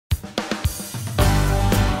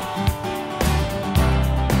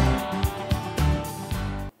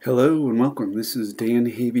Hello and welcome. This is Dan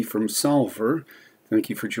Havey from Solver. Thank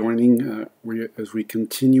you for joining as we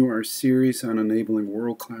continue our series on enabling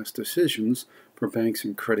world-class decisions for banks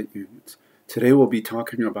and credit unions. Today we'll be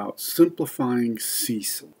talking about simplifying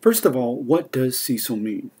CECL. First of all, what does CECL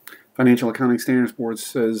mean? Financial Accounting Standards Board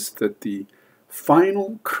says that the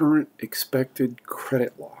final current expected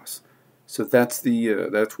credit loss, so that's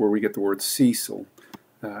where we get the word CECL,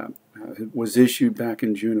 it was issued back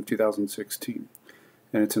in June of 2016.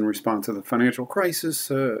 And it's in response to the financial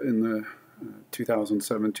crisis in the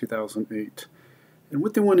 2007-2008. And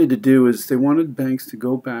what they wanted to do is they wanted banks to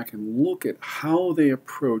go back and look at how they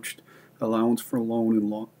approached allowance for loan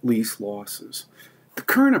and lease losses. The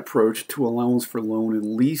current approach to allowance for loan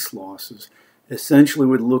and lease losses essentially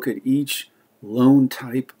would look at each loan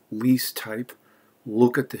type, lease type,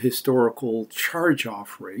 look at the historical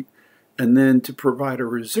charge-off rate, and then to provide a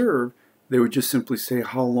reserve, they would just simply say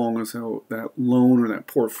how long is that loan or that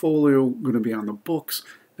portfolio going to be on the books,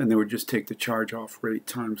 and they would just take the charge-off rate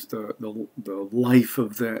times the life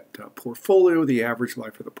of that portfolio, the average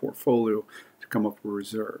life of the portfolio, to come up with a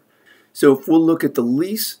reserve. So if we'll look at the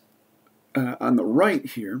lease on the right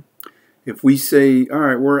here, if we say, all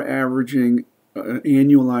right, we're averaging an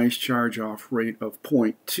annualized charge-off rate of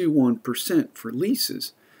 0.21% for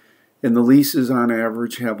leases, and the leases on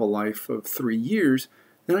average have a life of 3 years,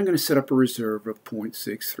 then I'm going to set up a reserve of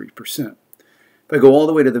 0.63%. If I go all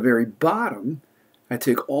the way to the very bottom, I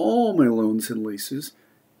take all my loans and leases,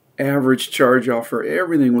 average charge-off for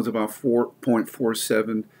everything was about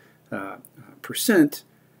 4.47%,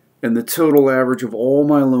 and the total average of all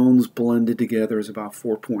my loans blended together is about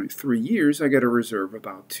 4.3 years. I get a reserve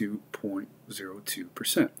about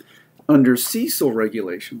 2.02%. Under CECL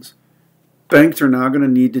regulations, banks are now going to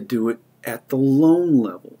need to do it at the loan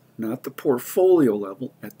level, not the portfolio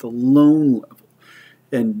level, at the loan level.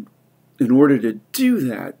 And in order to do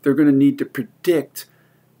that, they're going to need to predict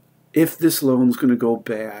if this loan is going to go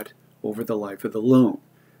bad over the life of the loan.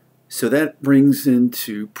 So that brings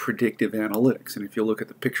into predictive analytics. And if you look at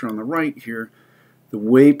the picture on the right here, the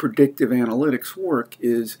way predictive analytics work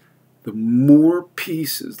is the more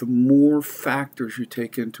pieces, the more factors you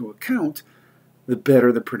take into account, the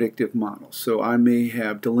better the predictive model. So I may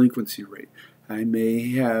have delinquency rate. I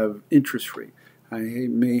may have interest rate. I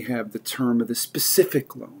may have the term of the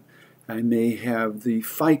specific loan. I may have the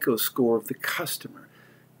FICO score of the customer,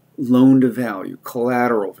 loan to value,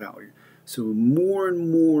 collateral value. So more and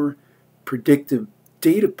more predictive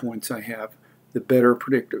data points I have, the better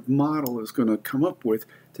predictive model is going to come up with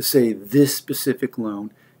to say this specific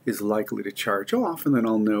loan is likely to charge off, and then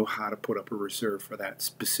I'll know how to put up a reserve for that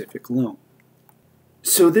specific loan.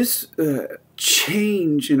 So this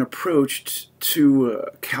change in approach to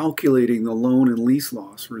calculating the loan and lease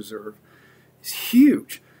loss reserve is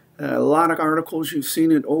huge. A lot of articles, you've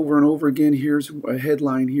seen it over and over again. Here's a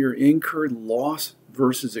headline here: incurred loss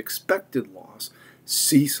versus expected loss.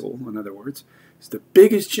 CECL, in other words, is the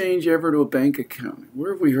biggest change ever to a bank account.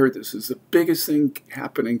 Where have we heard this? Is the biggest thing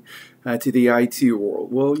happening to the IT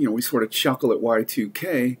world. Well, we sort of chuckle at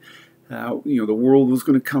Y2K. The world was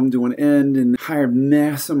going to come to an end, and hired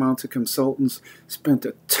mass amounts of consultants, spent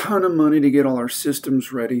a ton of money to get all our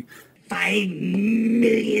systems ready. $5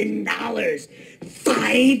 million.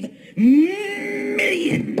 $5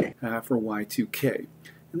 million. For Y2K.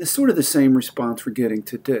 And it's sort of the same response we're getting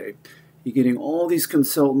today. You're getting all these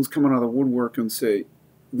consultants coming out of the woodwork and say,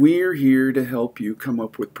 we're here to help you come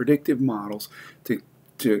up with predictive models to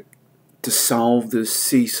solve this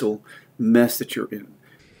CECL mess that you're in.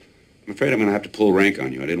 I'm afraid I'm going to have to pull rank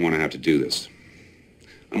on you. I didn't want to have to do this.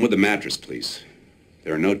 I'm with the mattress, please.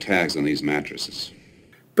 There are no tags on these mattresses.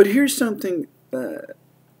 But here's something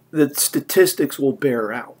that statistics will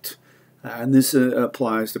bear out, and this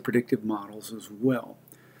applies to predictive models as well.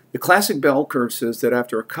 The classic bell curve says that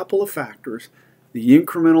after a couple of factors, the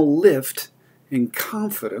incremental lift in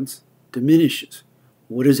confidence diminishes.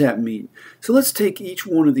 What does that mean? So let's take each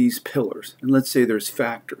one of these pillars, and let's say there's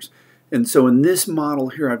factors. And so in this model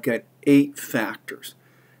here, I've got 8 factors.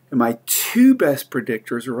 And my 2 best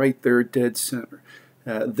predictors are right there dead center.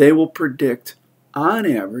 They will predict, on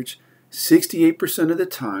average, 68% of the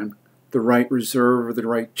time, the right reserve or the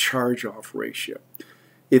right charge-off ratio.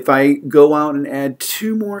 If I go out and add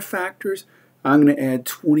 2 more factors, I'm going to add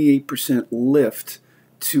 28% lift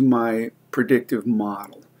to my predictive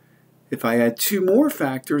model. If I add 2 more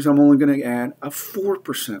factors, I'm only going to add a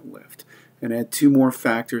 4% lift. And add 2 more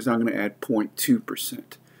factors, I'm going to add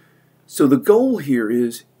 0.2%. So the goal here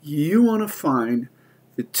is you want to find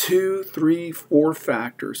the 2, 3, 4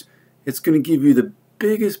 factors. It's going to give you the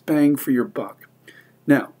biggest bang for your buck.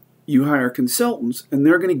 Now, you hire consultants, and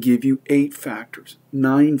they're going to give you 8 factors,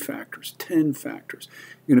 9 factors, 10 factors.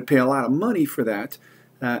 You're going to pay a lot of money for that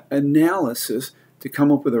analysis to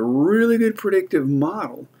come up with a really good predictive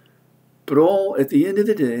model. But at the end of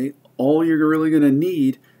the day, all you're really going to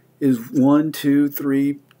need is 1, 2,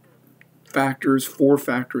 3 factors, 4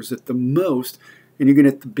 factors at the most, and you're going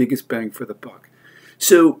to get the biggest bang for the buck.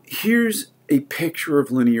 So here's a picture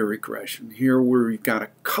of linear regression. Here where we've got a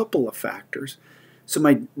couple of factors. So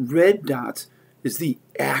my red dots is the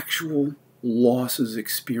actual losses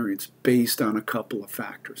experienced based on a couple of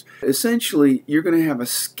factors. Essentially, you're going to have a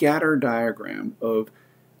scatter diagram of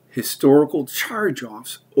historical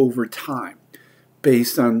charge-offs over time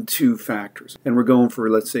based on 2 factors. And we're going for,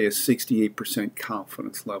 let's say, a 68%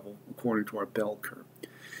 confidence level according to our bell curve.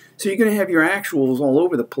 So you're going to have your actuals all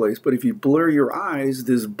over the place, but if you blur your eyes,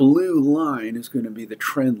 this blue line is going to be the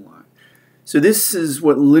trend line. So this is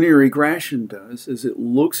what linear regression does, is it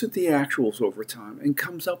looks at the actuals over time and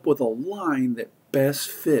comes up with a line that best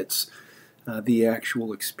fits the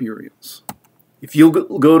actual experience. If you'll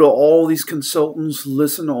go to all these consultants,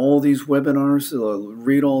 listen to all these webinars,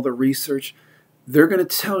 read all the research, they're going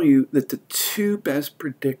to tell you that the 2 best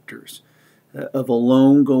predictors of a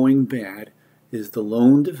loan going bad is the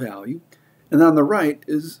loan to value, and on the right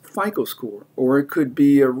is FICO score, or it could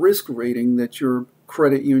be a risk rating that your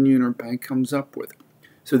credit union or bank comes up with.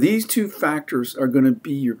 So these 2 factors are going to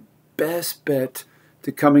be your best bet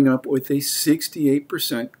to coming up with a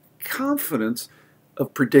 68% confidence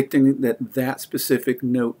of predicting that that specific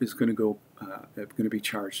note is going to be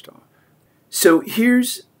charged off. So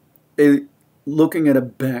here's looking at a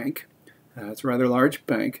bank. It's a rather large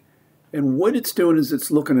bank. And what it's doing is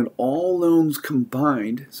it's looking at all loans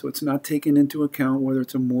combined, so it's not taking into account whether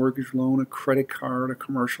it's a mortgage loan, a credit card, a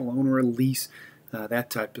commercial loan, or a lease, that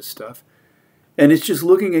type of stuff. And it's just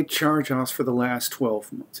looking at charge-offs for the last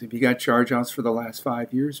 12 months. If you got charge-offs for the last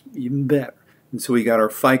 5 years, even better. And so we got our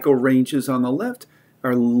FICO ranges on the left,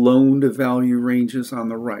 our loan-to-value ranges on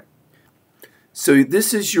the right. So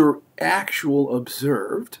this is your actual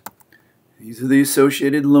observed. These are the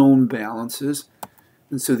associated loan balances.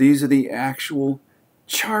 And so these are the actual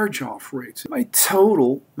charge-off rates. My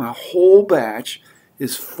total, my whole batch,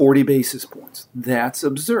 is 40 basis points. That's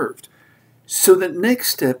observed. So the next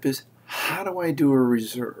step is, how do I do a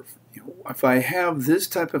reserve? If I have this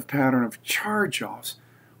type of pattern of charge-offs,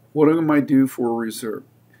 what am I do for a reserve?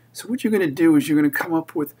 So what you're going to do is you're going to come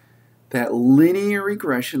up with that linear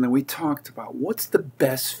regression that we talked about. What's the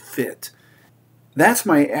best fit? That's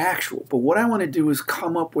my actual, but what I want to do is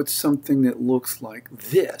come up with something that looks like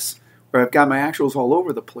this, where I've got my actuals all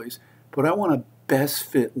over the place, but I want a best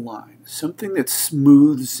fit line, something that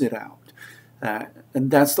smooths it out.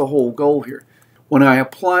 And that's the whole goal here. When I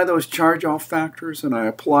apply those charge-off factors and I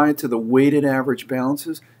apply it to the weighted average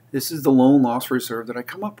balances, this is the loan loss reserve that I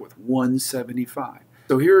come up with, 175.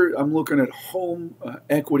 So here I'm looking at home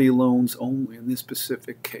equity loans only in this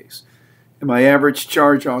specific case. And my average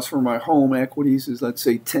charge-offs for my home equities is, let's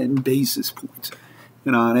say, 10 basis points.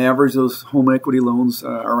 And on average, those home equity loans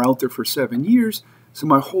are out there for 7 years. So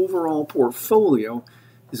my overall portfolio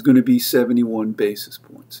is going to be 71 basis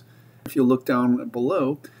points. If you look down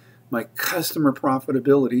below, my customer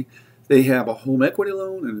profitability, they have a home equity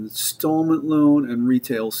loan, an installment loan, and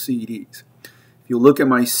retail CDs. If you look at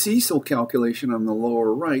my CECL calculation on the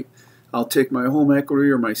lower right, I'll take my home equity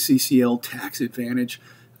or my CECL tax advantage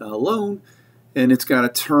loan, and it's got a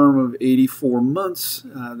term of 84 months.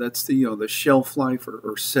 That's the shelf life,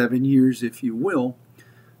 or 7 years, if you will.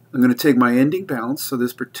 I'm going to take my ending balance. So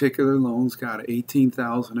this particular loan's got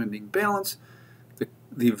 $18,000 ending balance.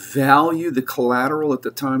 The value, the collateral at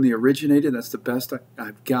the time they originated, that's the best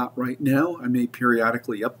I've got right now. I may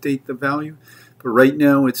periodically update the value, but right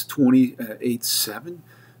now it's 28.7.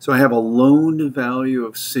 So I have a loan to value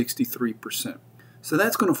of 63%. So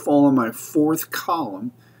that's going to fall in my 4th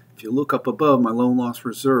column. If you look up above, my loan loss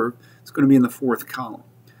reserve, it's going to be in the 4th column.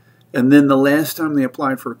 And then the last time they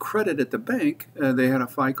applied for credit at the bank, they had a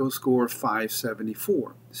FICO score of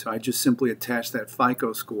 574. So I just simply attached that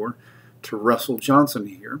FICO score to Russell Johnson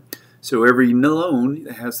here. So every loan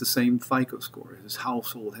has the same FICO score. His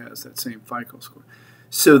household has that same FICO score.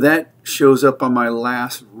 So that shows up on my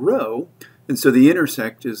last row. And so the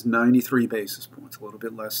intersect is 93 basis points, a little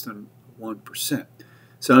bit less than 1%.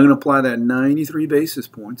 So I'm going to apply that 93 basis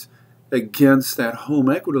points against that home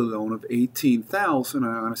equity loan of $18,000. I'm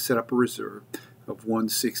going to set up a reserve of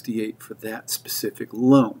 168 for that specific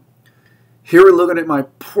loan. Here we're looking at my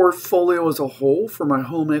portfolio as a whole for my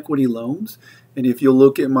home equity loans. And if you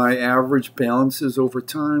look at my average balances over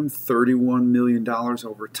time, $31 million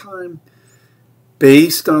over time,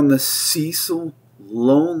 based on the CECL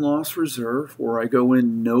loan loss reserve, where I go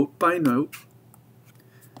in note by note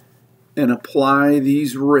and apply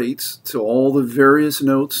these rates to all the various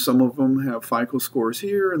notes. Some of them have FICO scores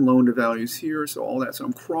here and loan to values here, so all that. So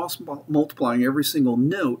I'm cross-multiplying every single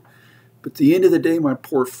note. But at the end of the day, my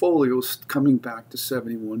portfolio is coming back to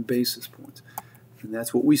 71 basis points. And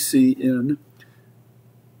that's what we see in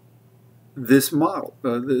this model,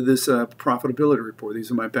 this profitability report.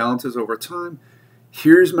 These are my balances over time.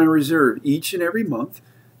 Here's my reserve each and every month.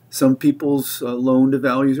 Some people's loan to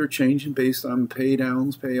values are changing based on pay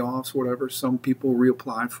downs, payoffs, whatever. Some people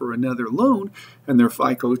reapply for another loan and their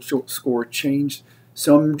FICO score changed.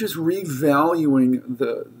 So I'm just revaluing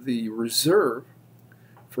the reserve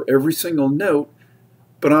for every single note,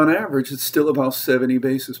 but on average it's still about 70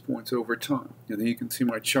 basis points over time. And then you can see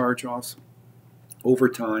my charge-offs over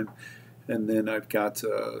time, and then I've got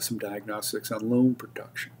some diagnostics on loan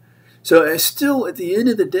production. So I still, at the end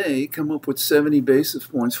of the day, come up with 70 basis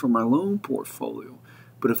points for my loan portfolio.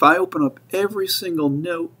 But if I open up every single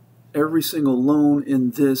note, every single loan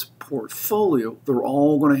in this portfolio, they're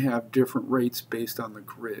all going to have different rates based on the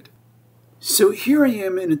grid. So here I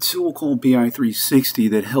am in a tool called BI360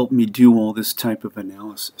 that helped me do all this type of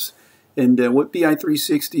analysis. And what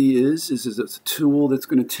BI360 is a tool that's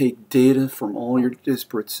going to take data from all your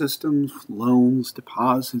disparate systems, loans,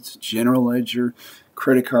 deposits, general ledger,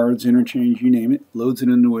 credit cards, interchange, you name it, loads it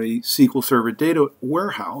into a SQL Server data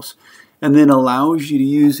warehouse, and then allows you to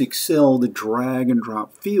use Excel to drag and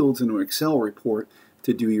drop fields into an Excel report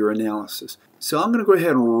to do your analysis. So I'm going to go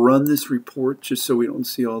ahead and run this report just so we don't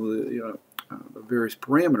see all the various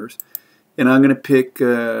parameters. And I'm going to pick,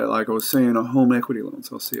 like I was saying, a home equity loan.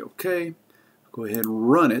 So I'll say OK. Go ahead and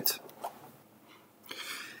run it.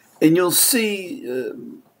 And you'll see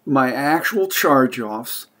my actual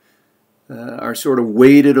charge-offs are sort of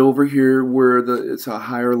weighted over here where it's a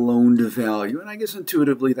higher loan to value. And I guess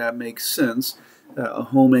intuitively that makes sense. A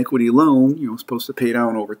home equity loan, is supposed to pay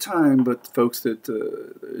down over time, but folks that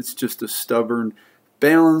it's just a stubborn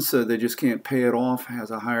balance, they just can't pay it off,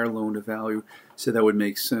 has a higher loan to value, so that would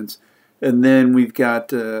make sense. And then we've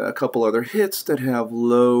got a couple other hits that have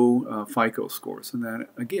low FICO scores, and that,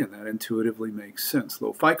 again, that intuitively makes sense.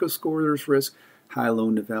 Low FICO score, there's risk. High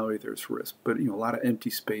loan to value, there's risk. But a lot of empty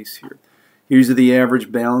space here. These are the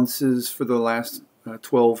average balances for the last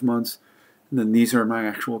 12 months. And then these are my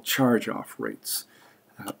actual charge-off rates.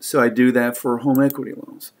 So I do that for home equity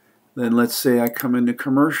loans. Then let's say I come into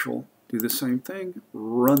commercial, do the same thing,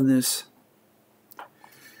 run this,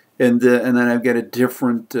 and then I've got a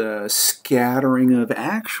different scattering of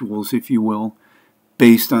actuals, if you will,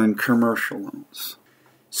 based on commercial loans.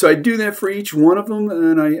 So I do that for each one of them,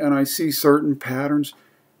 and I see certain patterns.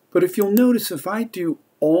 But if you'll notice, if I do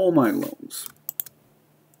all my loans,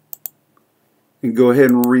 and go ahead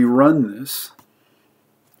and rerun this.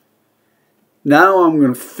 Now I'm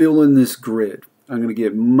going to fill in this grid. I'm going to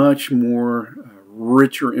get much more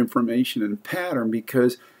richer information and pattern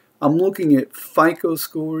because I'm looking at FICO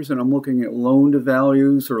scores and I'm looking at loan to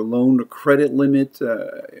values or loan to credit limit,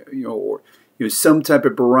 or some type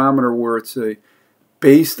of barometer where it's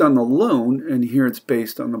based on the loan, and here it's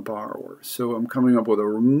based on the borrower. So I'm coming up with a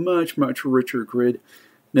much, much richer grid.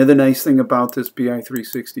 Another nice thing about this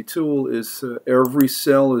BI360 tool is every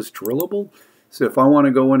cell is drillable. So if I want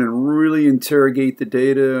to go in and really interrogate the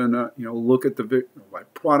data and look at my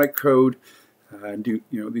product code, and do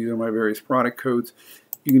these are my various product codes,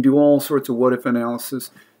 you can do all sorts of what-if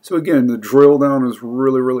analysis. So again, the drill down is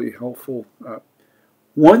really, really helpful.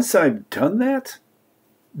 Once I've done that,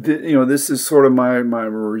 this is sort of my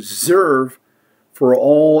reserve for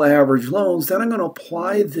all average loans. Then I'm going to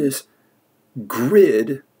apply this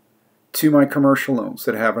grid to my commercial loans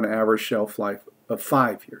that have an average shelf life of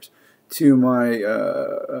 5 years, to my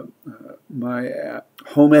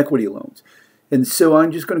home equity loans. And so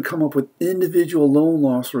I'm just going to come up with individual loan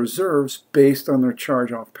loss reserves based on their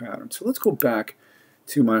charge-off pattern. So let's go back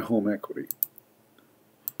to my home equity.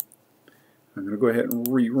 I'm going to go ahead and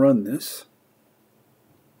rerun this.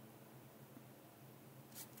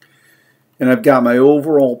 And I've got my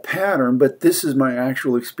overall pattern, but this is my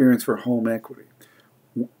actual experience for home equity,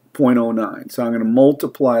 0.09. So I'm going to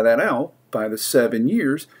multiply that out by the 7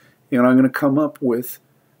 years, and I'm going to come up with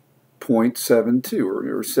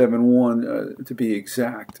 0.72 or 71 to be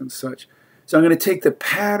exact and such. So I'm going to take the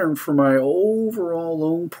pattern for my overall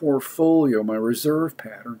loan portfolio, my reserve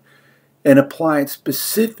pattern, and apply it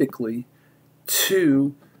specifically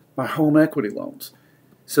to my home equity loans.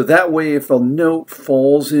 So that way, if a note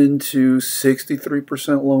falls into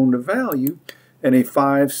 63% loan to value and a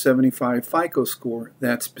 575 FICO score,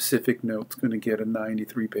 that specific note's going to get a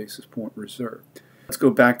 93 basis point reserve. Let's go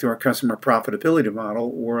back to our customer profitability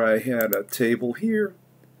model where I had a table here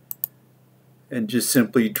and just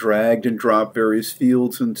simply dragged and dropped various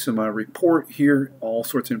fields into my report here, all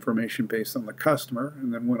sorts of information based on the customer.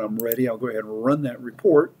 And then when I'm ready, I'll go ahead and run that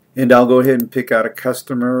report. And I'll go ahead and pick out a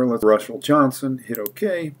customer, let's Russell Johnson, hit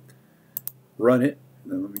OK, run it.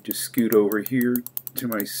 And then let me just scoot over here to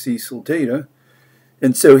my CECL data.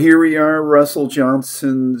 And so here we are, Russell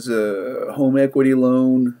Johnson's home equity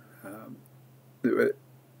loan.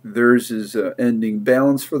 There's his ending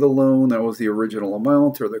balance for the loan. That was the original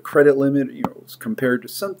amount or the credit limit. You know, it was compared to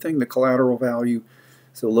something, the collateral value.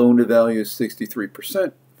 So loan to value is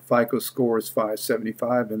 63%. FICO score is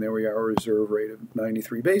 575, and there we are, reserve rate of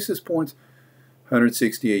 93 basis points,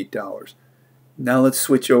 $168. Now let's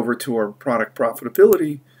switch over to our product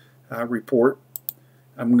profitability report.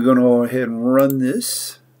 I'm going to go ahead and run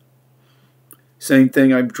this. Same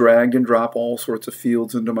thing, I've dragged and dropped all sorts of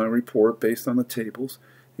fields into my report based on the tables.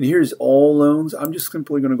 And here's all loans. I'm just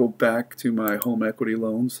simply going to go back to my home equity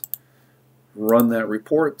loans, run that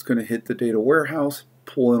report. It's going to hit the data warehouse,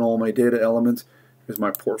 pull in all my data elements. Here's my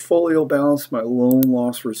portfolio balance, my loan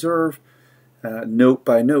loss reserve, note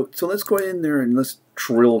by note. So let's go in there and let's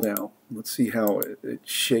drill down. Let's see how it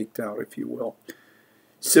shaked out, if you will.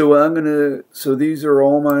 So so these are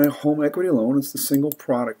all my home equity loans. It's the single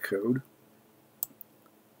product code.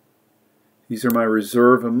 These are my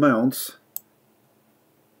reserve amounts.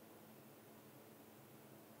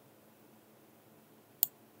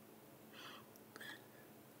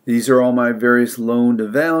 These are all my various loan to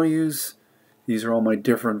values. These are all my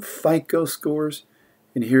different FICO scores.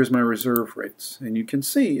 And here's my reserve rates. And you can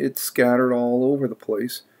see it's scattered all over the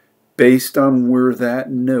place based on where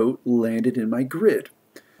that note landed in my grid.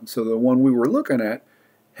 So the one we were looking at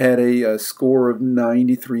had a score of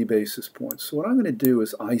 93 basis points. So what I'm going to do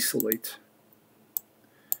is isolate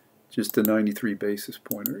just the 93 basis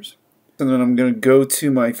pointers. And then I'm going to go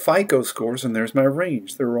to my FICO scores, and there's my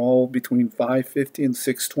range. They're all between 550 and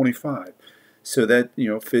 625. So that, you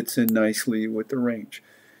know, fits in nicely with the range.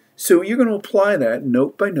 So you're going to apply that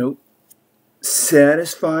note by note,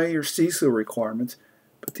 satisfy your CECL requirements,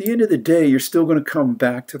 but at the end of the day, you're still going to come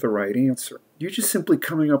back to the right answer. You're just simply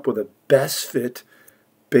coming up with a best fit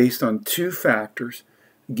based on two factors,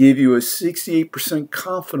 give you a 68%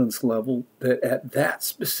 confidence level that at that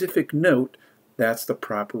specific note, that's the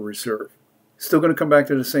proper reserve. Still going to come back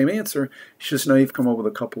to the same answer. It's just now you've come up with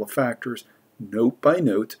a couple of factors, note by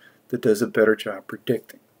note, that does a better job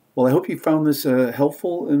predicting. Well, I hope you found this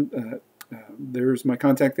helpful. And there's my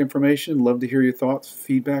contact information. Love to hear your thoughts,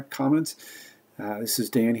 feedback, comments. This is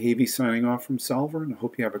Dan Havey signing off from Solver, and I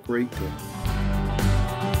hope you have a great day.